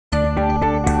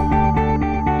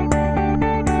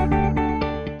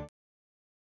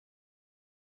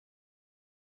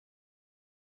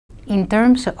In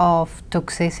terms of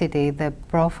toxicity, the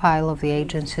profile of the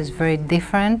agents is very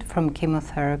different from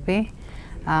chemotherapy.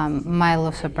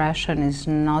 Myelosuppression is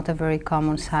not a very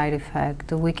common side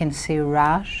effect. We can see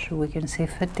rash, we can see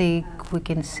fatigue, we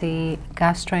can see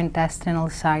gastrointestinal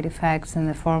side effects in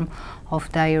the form of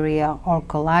diarrhea or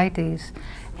colitis,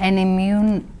 and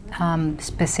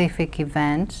immune-specific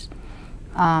events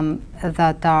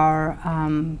that are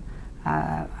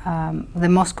the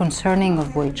most concerning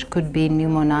of which could be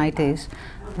pneumonitis.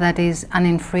 That is an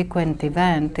infrequent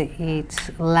event. It's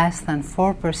less than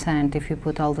 4% if you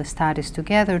put all the studies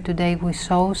together. Today we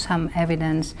saw some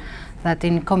evidence that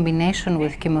in combination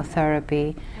with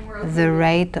chemotherapy, the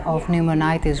rate of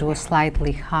pneumonitis was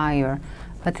slightly higher.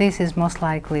 But this is most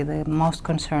likely the most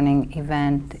concerning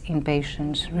event in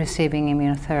patients receiving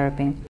immunotherapy.